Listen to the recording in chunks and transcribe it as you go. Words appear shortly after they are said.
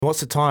What's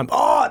the time?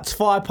 Oh, it's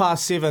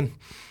 7:05.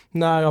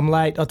 No, I'm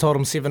late. I told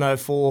him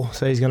 7:04,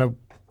 so he's going to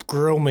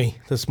grill me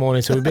this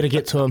morning. So we better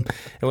get to him,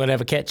 and we're going to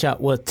have a catch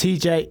up with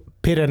TJ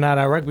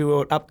Perenara, Rugby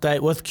World Update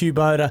with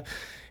Kubota.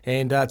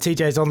 And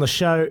TJ's on the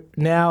show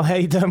now. How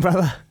you doing,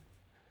 brother?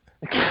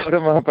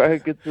 Good, my bro.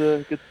 Good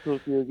to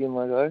talk to you again,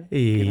 my guy.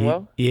 Keeping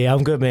well? Yeah,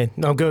 I'm good, man.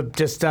 I'm good.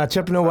 Just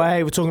chipping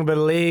away. We're talking about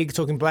a league,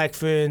 talking Black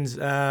Ferns,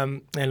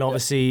 and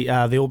obviously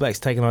the All Blacks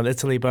taking on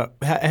Italy. But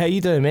how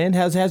you doing, man?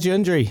 How's your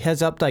injury?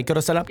 How's the update? Got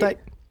us an update?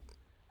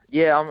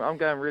 Yeah, I'm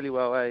going really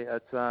well.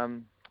 It's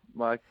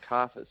my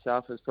calf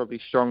itself is probably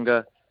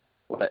stronger.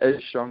 Well, it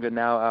is stronger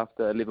now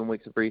after 11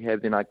 weeks of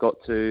rehab than I got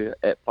to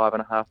at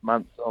 5.5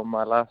 months on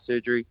my last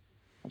surgery.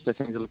 So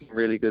things are looking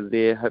really good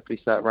there. Hopefully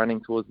start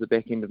running towards the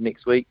back end of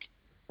next week.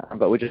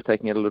 But we're just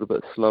taking it a little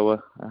bit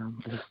slower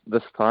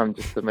this time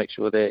just to make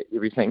sure that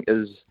everything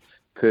is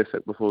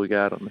perfect before we go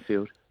out on the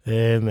field.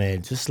 Yeah,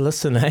 man. Just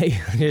listen, eh?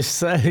 Just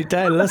say,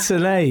 don't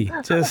listen,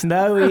 eh? Just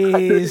no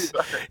ears.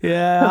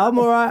 Yeah, I'm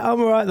all right. I'm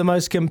all right. The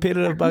most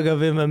competitive bug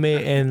I've ever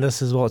met, and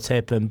this is what's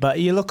happened. But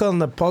you look on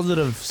the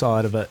positive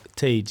side of it,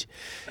 Tej.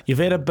 You've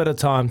had a bit of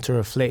time to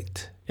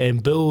reflect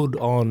and build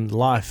on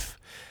life.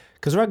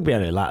 Because rugby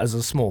only is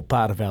a small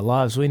part of our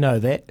lives. We know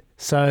that.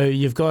 So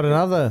you've got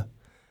another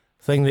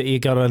thing that you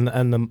got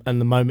in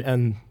the moment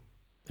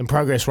in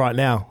progress right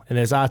now, and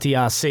there's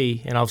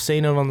RTRC, and I've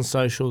seen it on the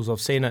socials.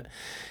 I've seen it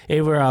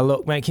everywhere I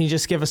look, mate. Can you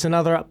just give us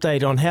another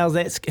update on how's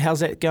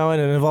that going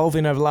and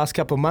evolving over the last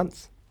couple of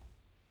months?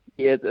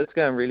 Yeah, it's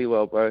going really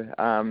well, bro.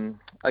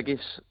 I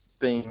guess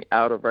being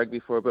out of rugby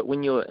for a bit,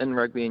 when you're in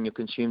rugby and you're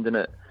consumed in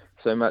it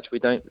so much, we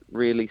don't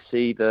really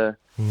see the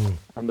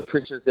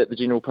pressures that the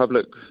general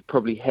public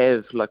probably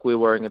have. Like, we're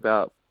worrying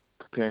about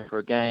preparing for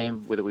a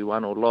game, whether we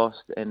won or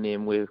lost, and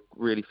then we're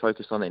really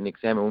focused on that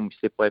next game. And when we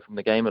step away from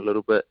the game a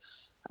little bit,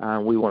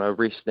 we want to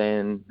rest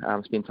and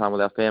spend time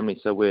with our family.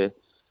 So we're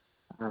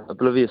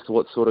oblivious to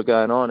what's sort of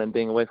going on, and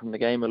being away from the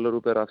game a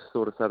little bit, I've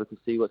sort of started to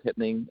see what's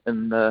happening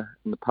in the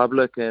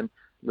public and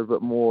a little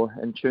bit more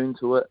in tune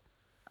to it.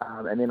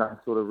 And then I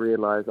sort of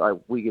realised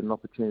we get an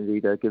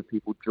opportunity to give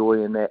people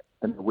joy in that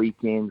in the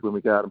weekends when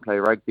we go out and play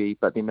rugby,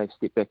 but then they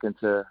step back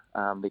into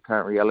their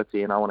current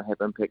reality, and I want to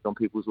have impact on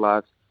people's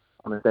lives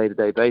on a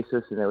day-to-day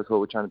basis, and that was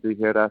what we're trying to do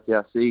here at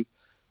RTRC,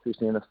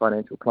 especially in this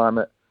financial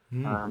climate.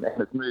 And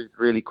it's moved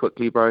really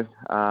quickly, bro.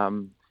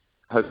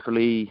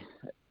 Hopefully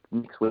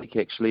next week,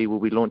 actually, we'll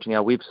be launching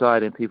our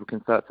website and people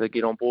can start to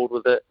get on board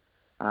with it.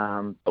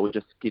 But we're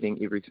just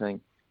getting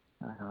everything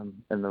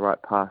in the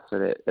right path so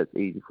that it's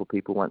easy for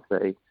people once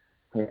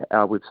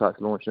our website's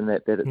launched, and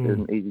that it's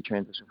an easy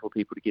transition for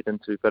people to get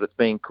into. But it's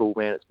been cool,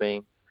 man.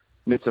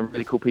 Met some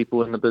really cool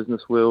people in the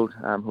business world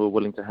who are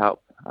willing to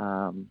help.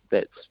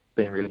 That's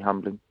been really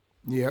humbling.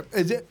 Yeah.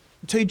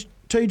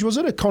 Tej, was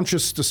it a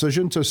conscious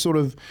decision to sort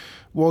of,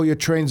 while you're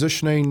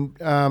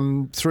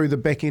transitioning through the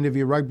back end of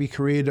your rugby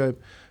career,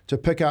 to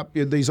pick up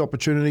these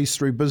opportunities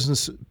through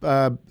business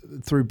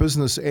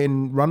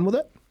and run with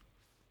it?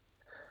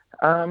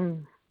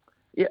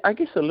 Yeah, I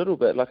guess a little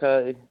bit. Like,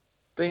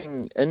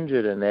 being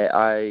injured in that,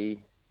 I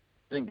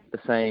didn't get the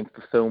same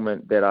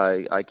fulfillment that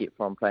I get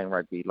from playing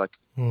rugby. Like,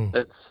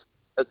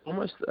 it's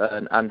almost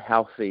an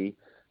unhealthy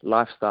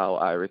lifestyle,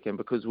 I reckon,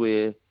 because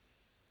we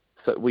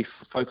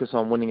focus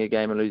on winning a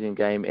game and losing a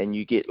game, and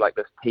you get like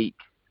this peak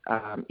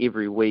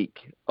every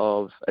week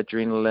of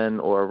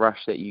adrenaline or a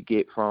rush that you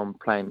get from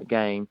playing the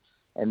game,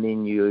 and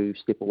then you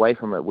step away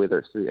from it, whether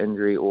it's through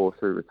injury or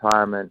through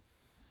retirement,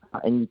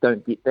 and you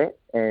don't get that.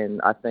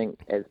 And I think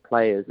as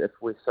players, if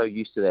we're so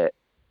used to that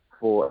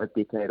for a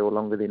decade or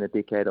longer than a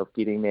decade of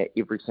getting that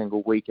every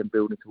single week and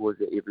building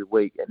towards it every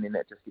week, and then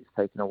that just gets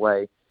taken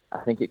away, I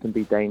think it can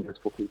be dangerous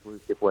for people who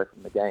step away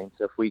from the game.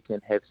 So if we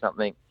can have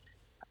something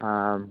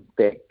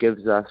that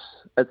gives us,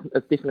 it's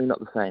definitely not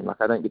the same.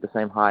 Like, I don't get the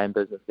same high in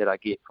business that I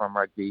get from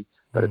rugby,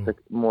 but it's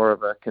more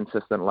of a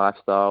consistent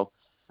lifestyle,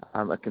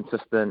 a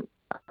consistent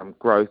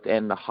growth,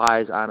 and the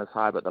highs aren't as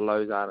high, but the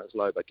lows aren't as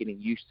low. But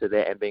getting used to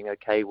that and being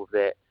okay with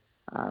that,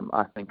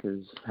 I think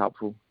is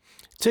helpful.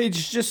 Tej,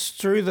 just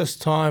through this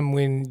time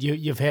when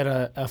you've had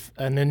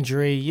an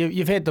injury,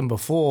 you've had them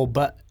before,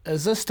 but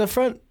is this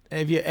different?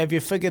 Have you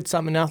figured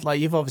something out? Like,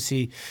 you've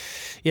obviously,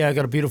 got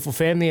a beautiful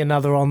family,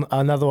 another one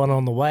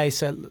on the way.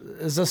 So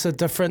is this a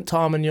different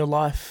time in your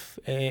life?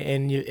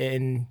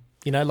 And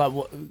like,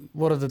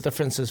 what are the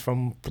differences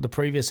from the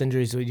previous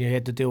injuries that you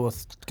had to deal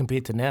with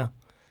compared to now?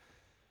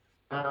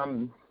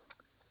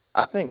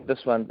 I think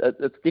this one,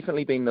 it's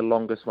definitely been the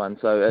longest one.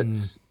 So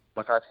it's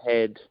like I've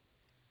had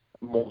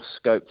more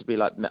scope to be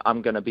like,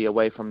 I'm going to be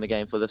away from the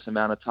game for this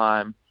amount of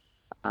time.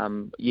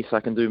 Yes,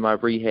 I can do my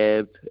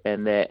rehab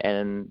and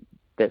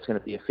that's going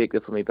to be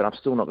effective for me, but I'm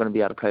still not going to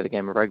be able to play the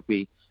game of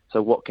rugby.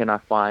 So what can I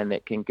find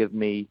that can give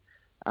me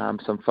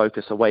some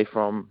focus away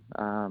from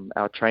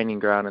our training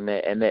ground,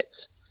 and that's,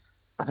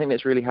 I think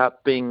that's really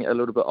helped. Being a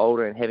little bit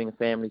older and having a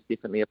family is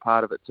definitely a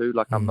part of it too.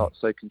 Like, I'm not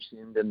so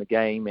consumed in the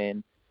game,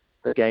 and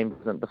the game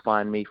doesn't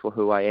define me for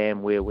who I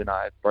am, where when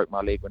I broke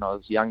my leg when I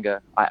was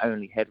younger, I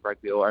only had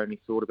rugby or only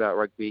thought about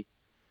rugby.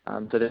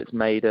 So that's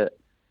made it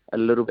a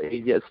little bit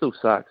easier. It still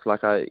sucks.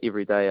 Like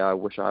every day I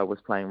wish I was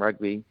playing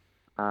rugby,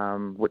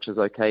 which is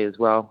okay as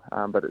well.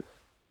 But it's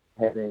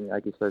having, I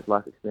guess, those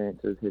life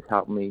experiences has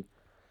helped me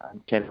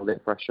channel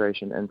that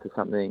frustration into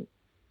something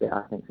that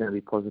I think is going to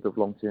be positive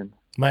long term.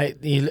 Mate,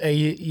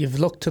 you've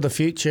looked to the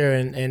future,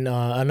 and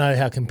I know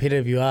how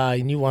competitive you are,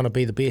 and you want to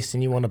be the best,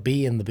 and you want to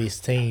be in the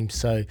best team.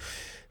 So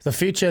the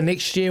future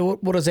next year,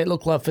 what does that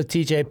look like for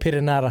TJ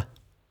Perenara?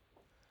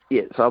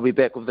 Yeah, so I'll be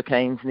back with the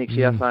Canes next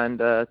year. I signed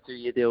a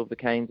 2-year deal with the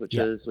Canes, which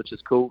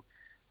is cool.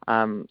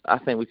 I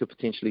think we could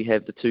potentially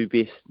have the 2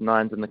 best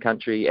nines in the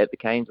country at the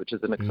Canes, which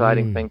is an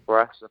exciting thing for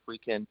us. If we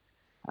can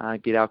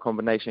get our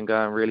combination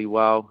going really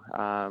well,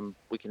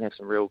 we can have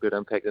some real good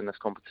impact in this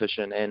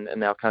competition and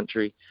in our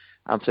country.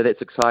 So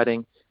that's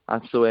exciting.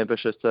 I'm still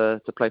ambitious to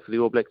play for the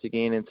All Blacks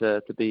again and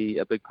to be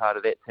a big part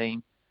of that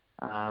team.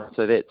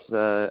 So that's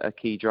a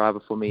key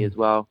driver for me as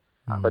well.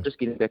 But just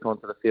getting back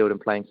onto the field and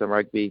playing some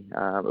rugby,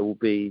 it will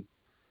be,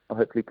 I'll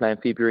hopefully play in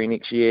February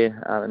next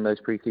year in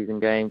those pre-season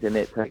games, and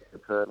that takes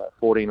it for like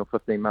 14 or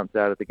 15 months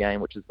out of the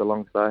game, which is the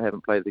longest I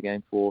haven't played the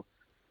game for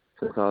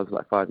since I was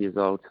like 5 years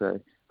old. So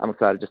I'm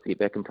excited just to get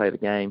back and play the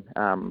game.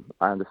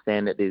 I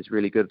understand that there's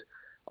really good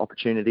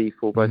opportunity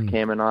for both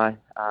Cam and I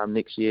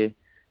next year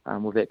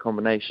with that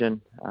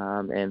combination,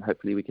 and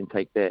hopefully we can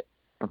take that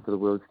onto the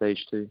world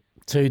stage too.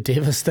 2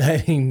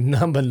 devastating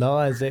number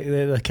 9s that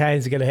the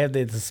Canes are going to have at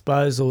their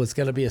disposal. It's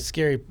going to be a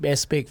scary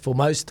aspect for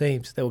most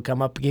teams that will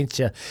come up against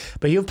you.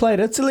 But you've played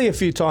Italy a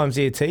few times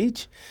here,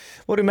 Tej.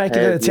 What do you make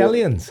of the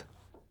Italians?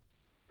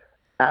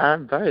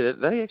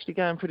 They actually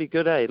going pretty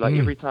good, eh? Like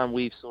every time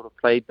we've sort of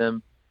played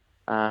them,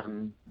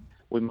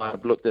 we might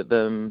have looked at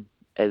them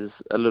as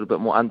a little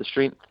bit more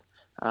understrength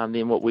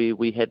than what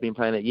we had been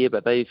playing that year.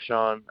 But they've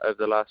shown over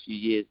the last few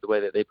years the way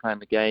that they're playing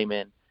the game,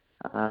 and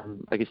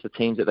I guess the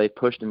teams that they've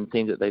pushed and the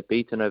teams that they've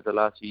beaten over the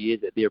last few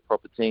years, that they're a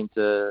proper team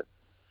to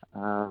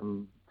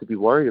be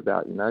worried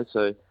about, you know.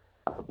 So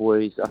our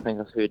boys, I think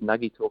I've heard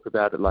Nuggy talk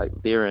about it, like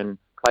they're in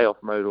playoff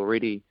mode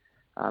already,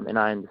 and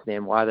I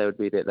understand why they would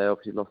be that. They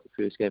obviously lost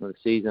the first game of the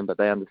season, but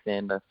they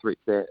understand the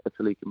threats that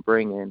Italy can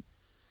bring, and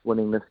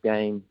winning this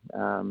game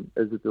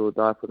is a do or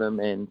die for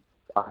them, and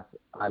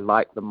I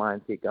like the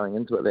mindset going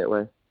into it that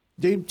way.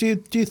 Do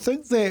you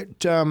think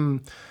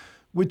that...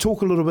 we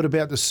talk a little bit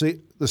about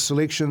the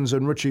selections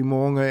and Richie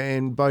Mo'unga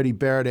and Bodie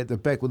Barrett at the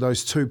back with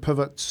those 2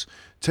 pivots,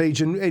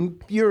 Tej,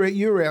 and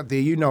you're out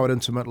there, you know it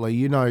intimately,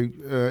 you know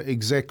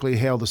exactly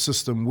how the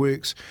system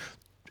works.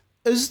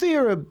 Is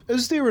there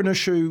an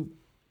issue,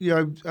 you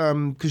know,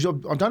 because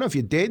I don't know if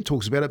your dad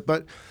talks about it,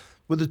 but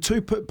with the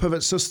 2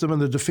 pivot system and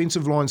the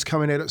defensive lines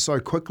coming at it so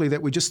quickly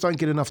that we just don't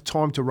get enough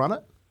time to run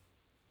it?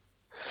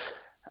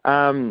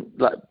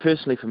 Like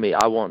personally for me,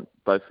 I want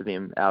both of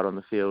them out on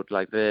the field.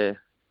 Like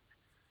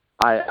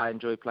I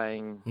enjoy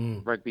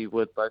playing rugby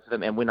with both of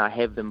them, and when I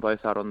have them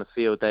both out on the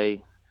field,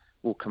 they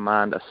will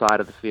command a side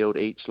of the field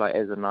each, like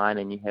as a 9,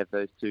 and you have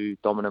those 2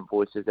 dominant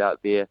voices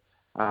out there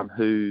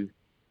who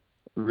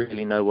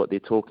really know what they're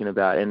talking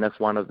about. And if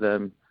one of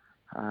them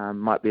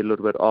might be a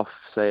little bit off,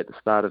 say at the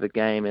start of the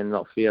game, and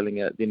not feeling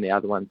it, then the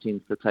other one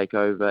tends to take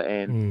over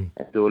and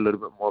do a little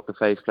bit more of the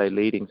face play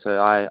leading. So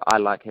I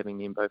like having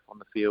them both on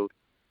the field.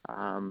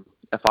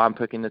 If I'm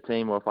picking the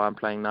team or if I'm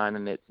playing 9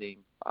 in that team,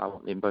 I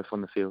want them both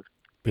on the field.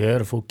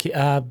 Beautiful.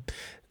 I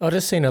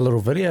just seen a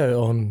little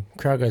video on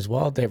Crowd Goes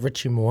Wild that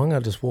Richie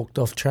Mo'unga just walked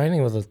off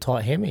training with a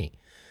tight hammy.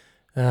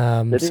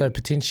 So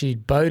potentially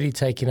Bodie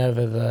taking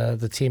over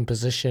the 10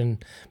 position,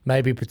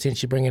 maybe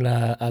potentially bringing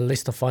a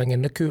Lester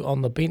Fainga'anuku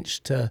on the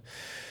bench to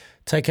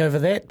take over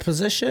that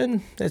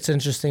position. That's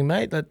interesting,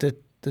 mate. Like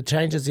the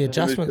changes, the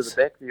adjustments. Move to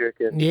the back, you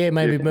reckon? Yeah,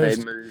 maybe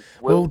move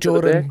Will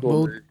Jordan.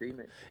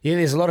 Yeah,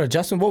 there's a lot of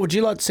adjustment. What would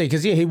you like to see?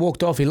 Because he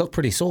walked off. He looked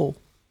pretty sore.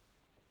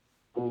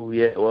 Oh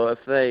yeah. Well,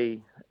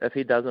 if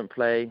he doesn't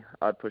play,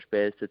 I'd push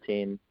Baz to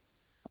 10.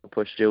 I'd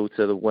push Jill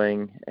to the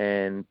wing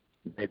and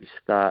maybe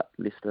start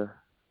Lester.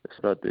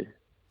 That's what I'd do.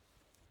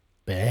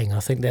 Bang! I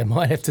think they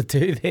might have to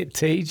do that,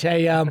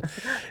 TJ.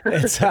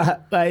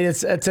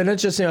 It's an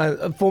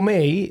interesting. For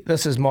me,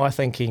 this is my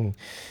thinking,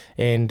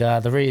 and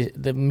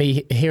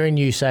me hearing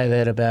you say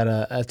that about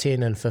a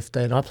 10 and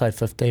 15. I played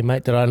 15,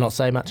 mate. Did I not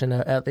say much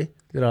out there?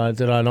 Did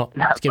I not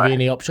give you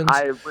any options?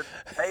 I was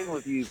playing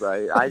with you,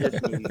 bro. I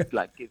just need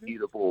to give you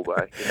the ball,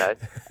 bro. You know,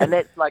 and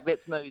it's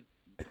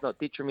not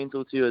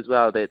detrimental to you as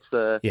well. That's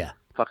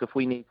fuck. If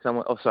we need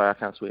someone, oh sorry, I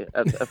can't swear.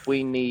 If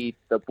we need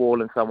the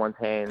ball in someone's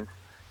hands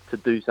to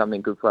do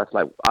something good for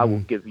us, I will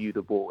give you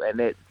the ball. And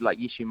that's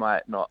yes, you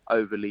might not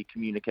overly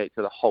communicate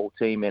to the whole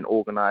team and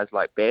organise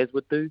like Baz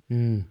would do,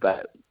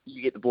 but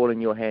you get the ball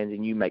in your hands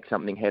and you make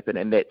something happen,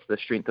 and that's the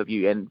strength of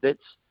you. And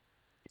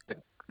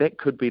that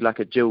could be like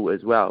a Jill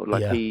as well.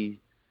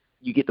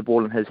 You get the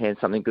ball in his hands,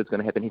 something good's going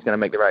to happen. He's going to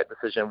make the right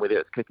decision, whether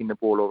it's kicking the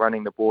ball or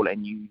running the ball,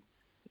 and you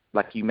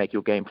make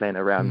your game plan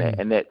around that.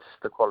 And that's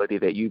the quality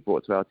that you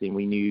brought to our team.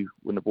 We knew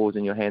when the ball's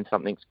in your hands,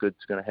 something's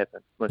good's going to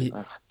happen.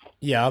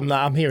 Yeah,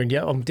 I'm hearing you.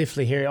 I'm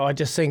definitely hearing. I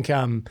just think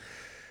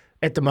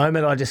at the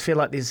moment, I just feel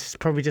like there's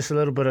probably just a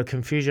little bit of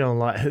confusion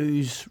on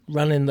who's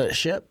running the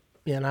ship.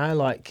 You know,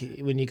 like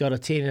when you got a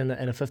 10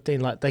 and a 15,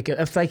 like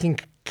if they can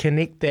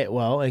connect that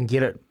well and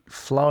get it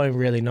flowing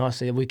really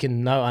nicely, we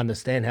can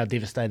understand how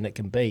devastating it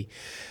can be.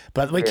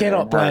 But we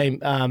cannot blame,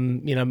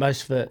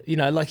 most of it.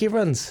 Like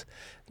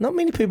not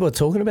many people are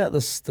talking about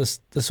this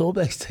All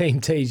Blacks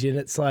team, TJ, and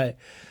it's like,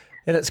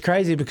 and it's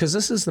crazy because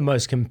this is the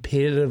most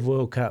competitive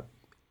World Cup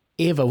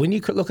ever. When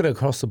you look at it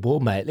across the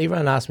board, mate,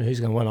 everyone asks me who's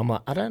going to win. I'm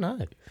like, I don't know.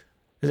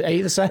 Are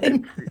you the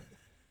same?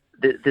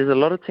 There's a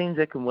lot of teams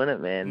that can win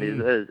it, man.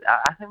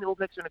 I think the All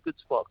Blacks are in a good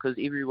spot because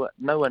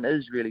no one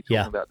is really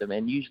talking about them.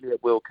 And usually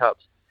at World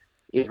Cups,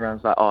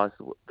 everyone's like, oh, it's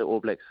the All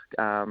Blacks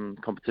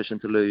competition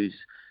to lose.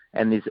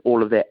 And there's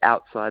all of that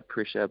outside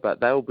pressure.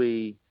 But they'll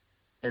be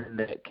in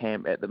that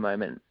camp at the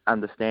moment,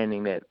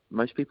 understanding that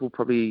most people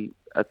probably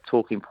are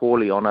talking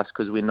poorly on us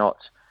because we're not.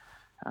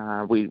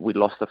 We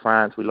lost to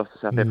France, we lost to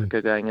South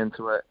Africa going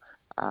into it.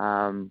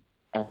 And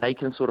they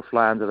can sort of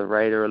fly under the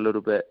radar a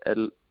little bit, I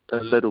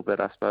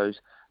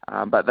suppose.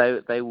 But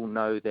they will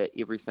know that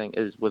everything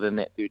is within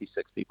that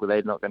 36 people.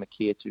 They're not going to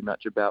care too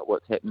much about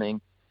what's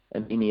happening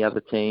in any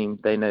other team.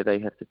 They know they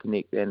have to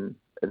connect, and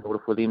in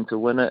order for them to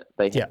win it,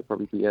 they have to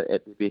probably be at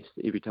their best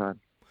every time.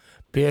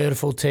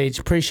 Beautiful, Teach.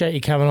 Appreciate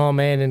you coming on,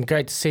 man, and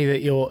great to see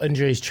that your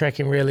injury's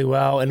tracking really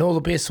well. And all the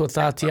best with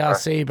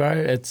RTRC, bro.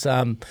 It's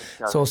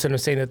awesome to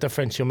see the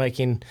difference you're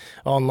making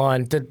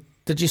online.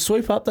 Did you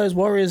sweep up those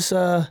Warriors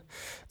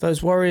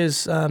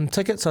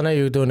tickets? I know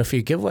you were doing a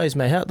few giveaways,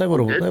 mate. They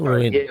would have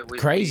went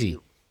crazy.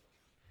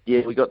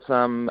 We got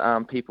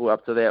some people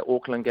up to that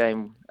Auckland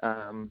game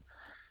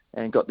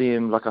and got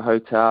them like a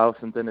hotel,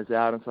 some dinners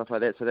out and stuff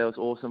like that. So that was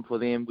awesome for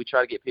them. We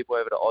try to get people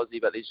over to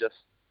Aussie, but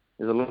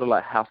there's a lot of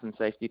like health and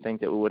safety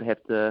things that we would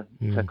have to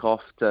tick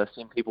off to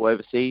send people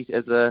overseas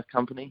as a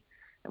company,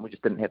 and we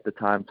just didn't have the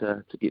time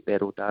to get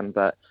that all done.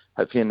 But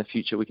hopefully in the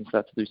future we can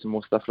start to do some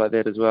more stuff like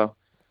that as well.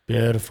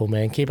 Beautiful,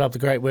 man. Keep up the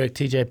great work,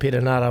 TJ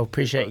Perenara. I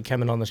appreciate you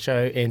coming on the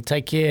show, and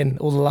take care, and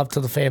all the love to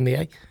the family,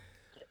 eh?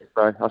 Yes,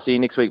 bro. I'll see you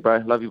next week,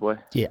 bro. Love you, boy.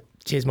 Yeah.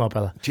 Cheers, my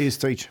brother. Cheers,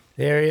 Teach.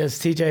 There he is,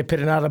 TJ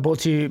Perenara,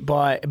 brought to you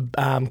by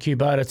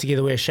Kubota.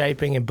 Together we're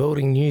shaping and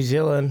building New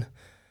Zealand.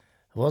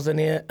 Wasn't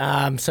it?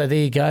 So there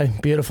you go.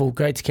 Beautiful.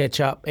 Great to catch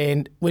up.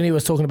 And when he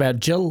was talking about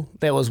Jill,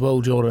 that was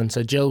Will Jordan.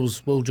 So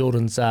Jill's Will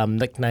Jordan's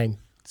nickname.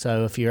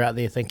 So if you're out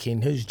there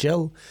thinking, who's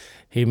Jill?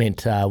 He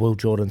meant Will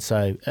Jordan.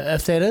 So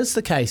if that is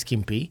the case,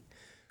 Kimpy,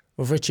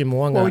 with Richie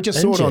Mo'unga well, we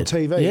just injured, saw it on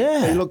TV.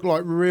 Yeah. He looked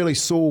like really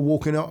sore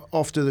walking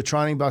off to the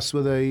training bus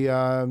with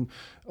a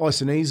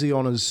ice and easy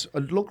on his.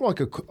 It looked like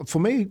for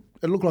me,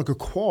 it looked like a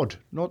quad,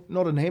 not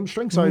a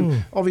hamstring. So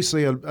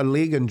obviously a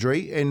leg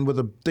injury, and with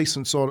a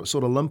decent sort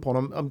of limp on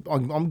him.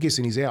 I'm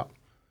guessing he's out.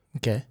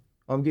 Okay.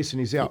 I'm guessing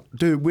he's out.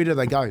 Dude, where do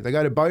they go? They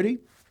go to Bodie?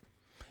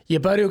 Yeah,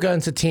 Bodie will go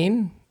into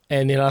 10,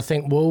 and then I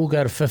think we'll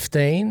go to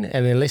 15,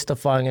 and then Leicester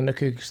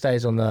Whainganuku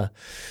stays on the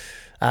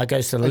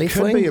goes to the left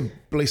wing. It could be a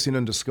blessing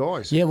in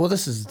disguise. Yeah, well,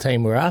 this is the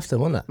team we're after,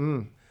 wasn't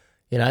it?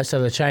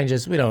 So the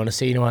changes, we don't want to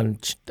see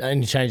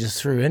any changes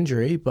through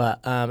injury, but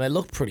it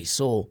looked pretty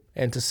sore.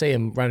 And to see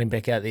him running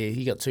back out there,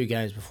 he got 2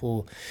 games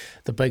before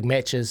the big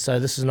matches. So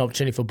this is an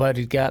opportunity for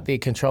Bodie to go out there,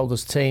 control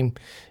this team.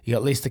 You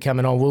got Leicester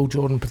coming on, Will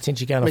Jordan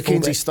potentially going to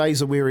Mackenzie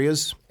stays where he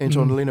is.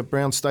 Anton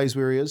Leonard-Brown stays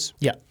where he is.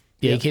 Yeah.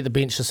 Yeah, you keep the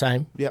bench the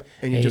same. Yeah,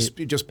 and you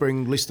just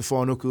bring Leicester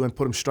Whainganuku and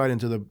put him straight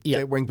into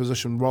that wing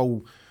position,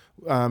 roll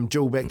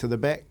Jill back to the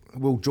back,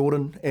 Will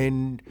Jordan,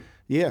 and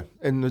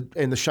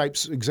the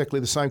shape's exactly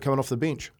the same coming off the bench.